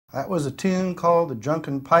That was a tune called The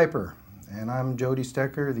Drunken Piper, and I'm Jody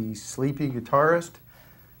Stecher, the sleepy guitarist.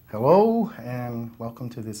 Hello, and welcome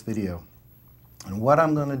to this video. And what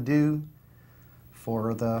I'm going to do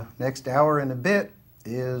for the next hour and a bit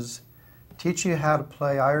is teach you how to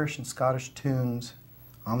play Irish and Scottish tunes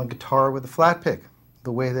on the guitar with a flat pick,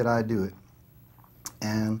 the way that I do it.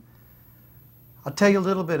 And I'll tell you a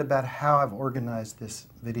little bit about how I've organized this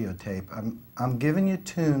videotape. I'm giving you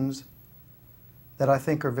tunes that I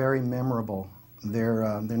think are very memorable.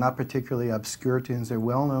 They're not particularly obscure tunes, they're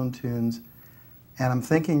well-known tunes, and I'm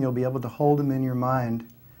thinking you'll be able to hold them in your mind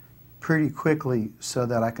pretty quickly so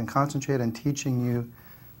that I can concentrate on teaching you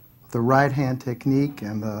the right-hand technique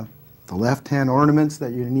and the left-hand ornaments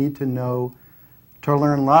that you need to know to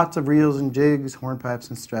learn lots of reels and jigs, hornpipes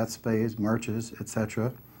and strathspeys, marches,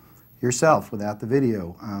 etc. yourself without the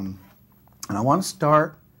video. And I want to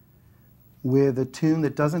start with a tune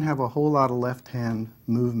that doesn't have a whole lot of left-hand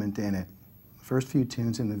movement in it. The first few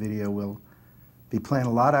tunes in the video will be playing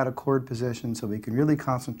a lot out of chord position so we can really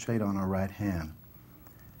concentrate on our right hand.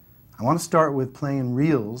 I want to start with playing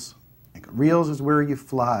reels. Reels is where you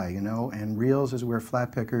fly, you know, and reels is where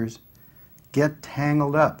flat pickers get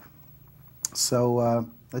tangled up. So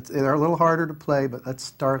they're a little harder to play, but let's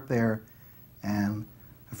start there. And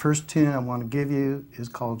the first tune I want to give you is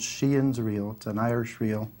called Sheehan's Reel. It's an Irish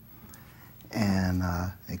reel. And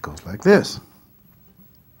it goes like this.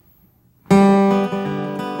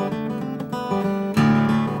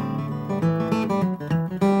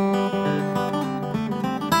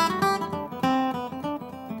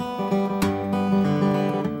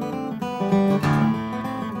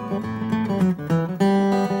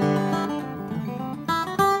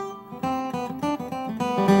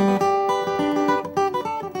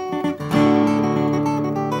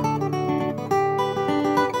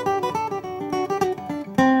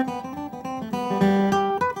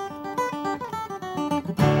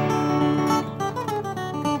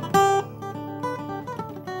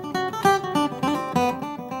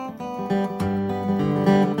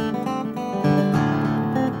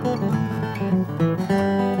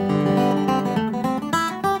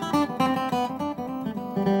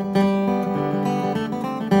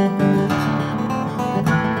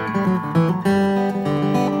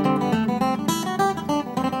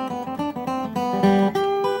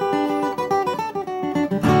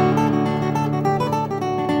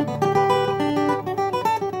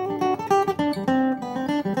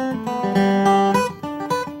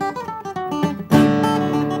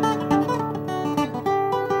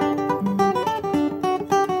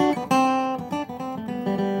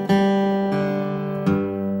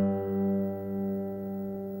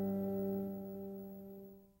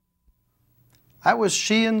 That was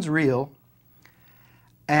Sheehan's Reel,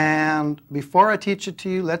 and before I teach it to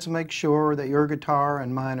you, let's make sure that your guitar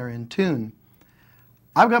and mine are in tune.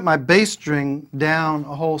 I've got my bass string down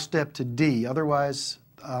a whole step to D, otherwise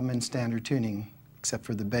I'm in standard tuning except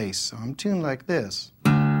for the bass, so I'm tuned like this.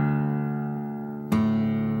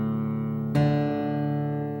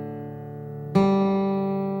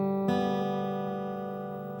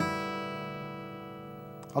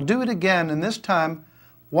 I'll do it again, and this time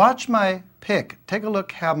watch my pick. Take a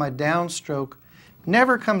look how my downstroke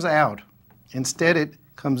never comes out. Instead, it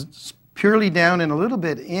comes purely down and a little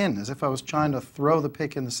bit in, as if I was trying to throw the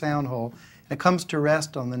pick in the sound hole, and it comes to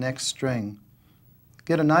rest on the next string.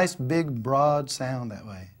 Get a nice, big, broad sound that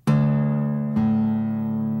way.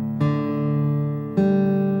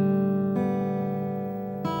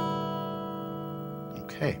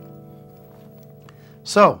 Okay.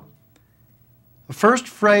 So, the first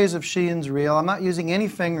phrase of Sheehan's Reel, I'm not using any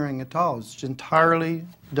fingering at all. It's entirely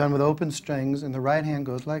done with open strings, and the right hand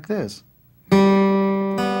goes like this.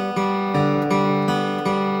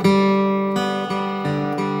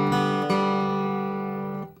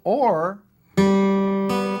 Or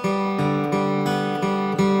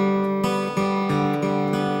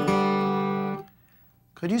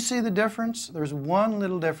could you see the difference? There's one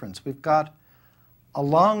little difference. We've got a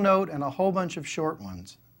long note and a whole bunch of short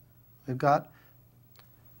ones. We've got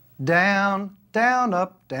down, down,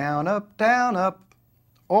 up, down, up, down, up,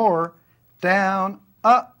 or down,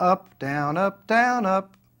 up, down, up, down,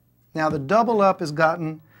 up. Now the double up is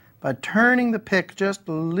gotten by turning the pick just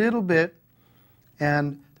a little bit,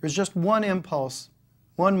 and there's just one impulse,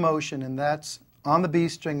 one motion, and that's on the B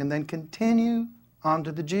string, and then continue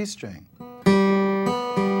onto the G string.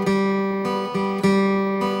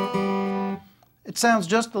 It sounds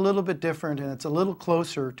just a little bit different, and it's a little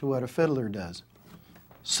closer to what a fiddler does.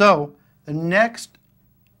 So the next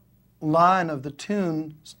line of the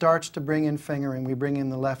tune starts to bring in fingering. We bring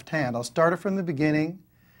in the left hand. I'll start it from the beginning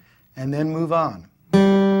and then move on.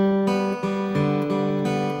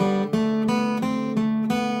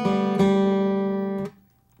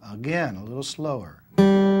 little slower.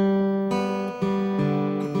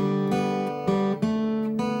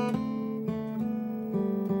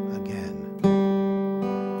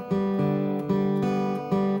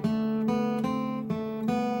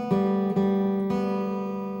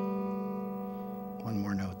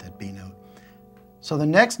 So the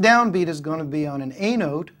next downbeat is going to be on an A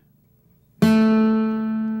note,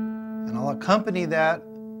 and I'll accompany that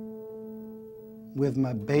with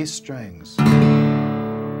my bass strings.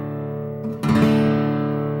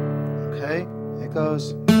 Okay, it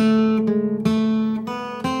goes.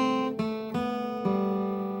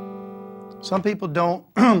 Some people don't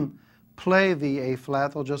play the A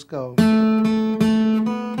flat, they'll just go.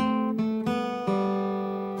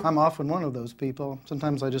 I'm often one of those people.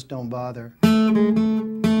 Sometimes I just don't bother.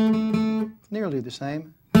 It's nearly the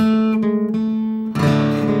same. And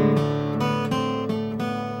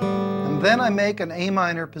then I make an A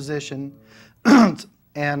minor position,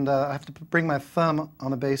 and I have to bring my thumb on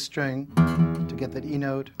the bass string to get that E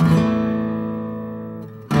note.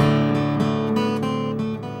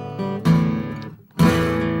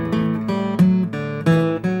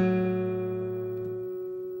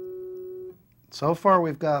 So far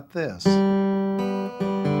we've got this. And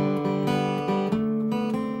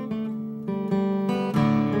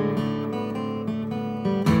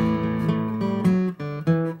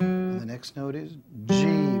the next note is G,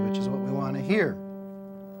 which is what we want to hear.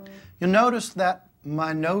 You'll notice that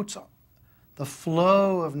my notes, the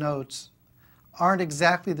flow of notes, aren't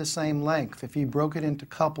exactly the same length. If you broke it into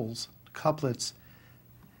couplets,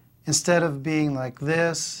 instead of being like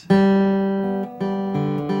this,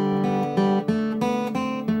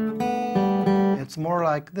 it's more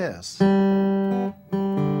like this. The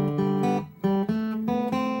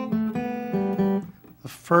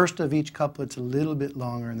first of each couplet's a little bit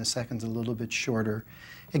longer and the second's a little bit shorter.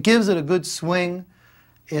 It gives it a good swing.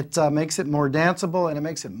 It makes it more danceable, and it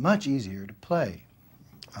makes it much easier to play.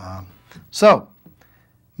 So,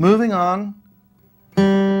 moving on.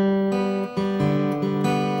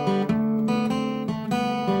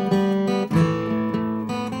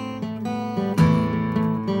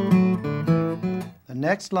 The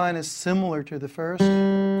next line is similar to the first.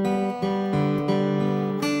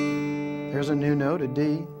 There's a new note, a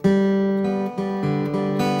D.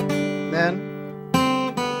 Then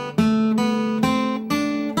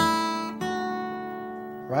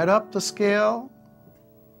right up the scale.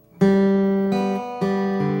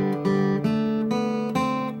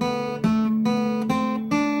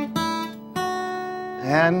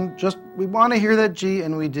 And just, we want to hear that G,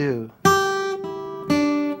 and we do.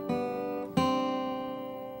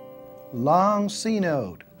 Long C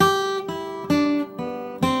note.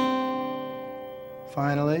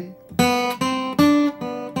 Finally.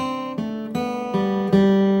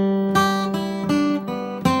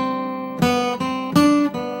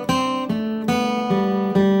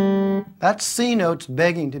 That C note's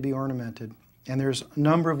begging to be ornamented, and there's a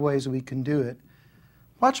number of ways we can do it.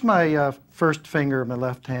 Watch my first finger of my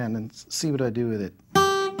left hand and see what I do with it.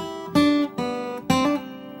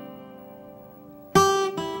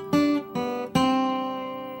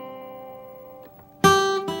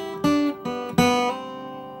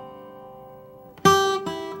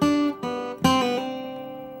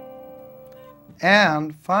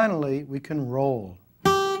 And finally, we can roll.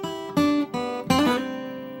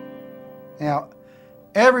 Now,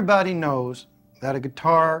 everybody knows that a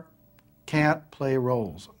guitar can't play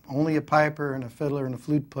rolls. Only a piper and a fiddler and a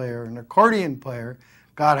flute player and an accordion player,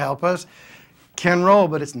 God help us, can roll,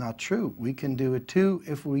 but it's not true. We can do it too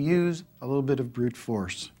if we use a little bit of brute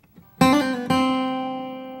force.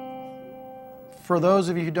 For those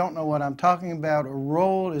of you who don't know what I'm talking about, a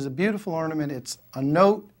roll is a beautiful ornament. It's a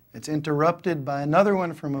note. It's interrupted by another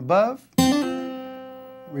one from above,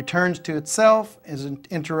 returns to itself, is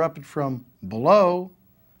interrupted from below,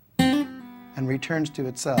 and returns to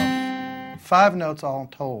itself. 5 notes all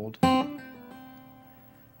told. And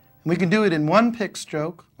we can do it in one pick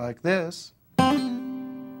stroke, like this,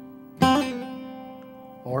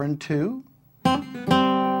 or in 2,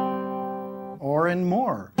 or in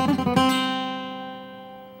more.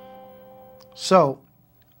 So,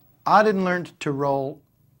 I didn't learn to roll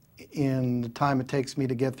in the time it takes me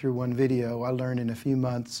to get through one video. I learned in a few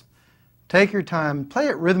months. Take your time, play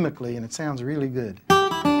it rhythmically, and it sounds really good.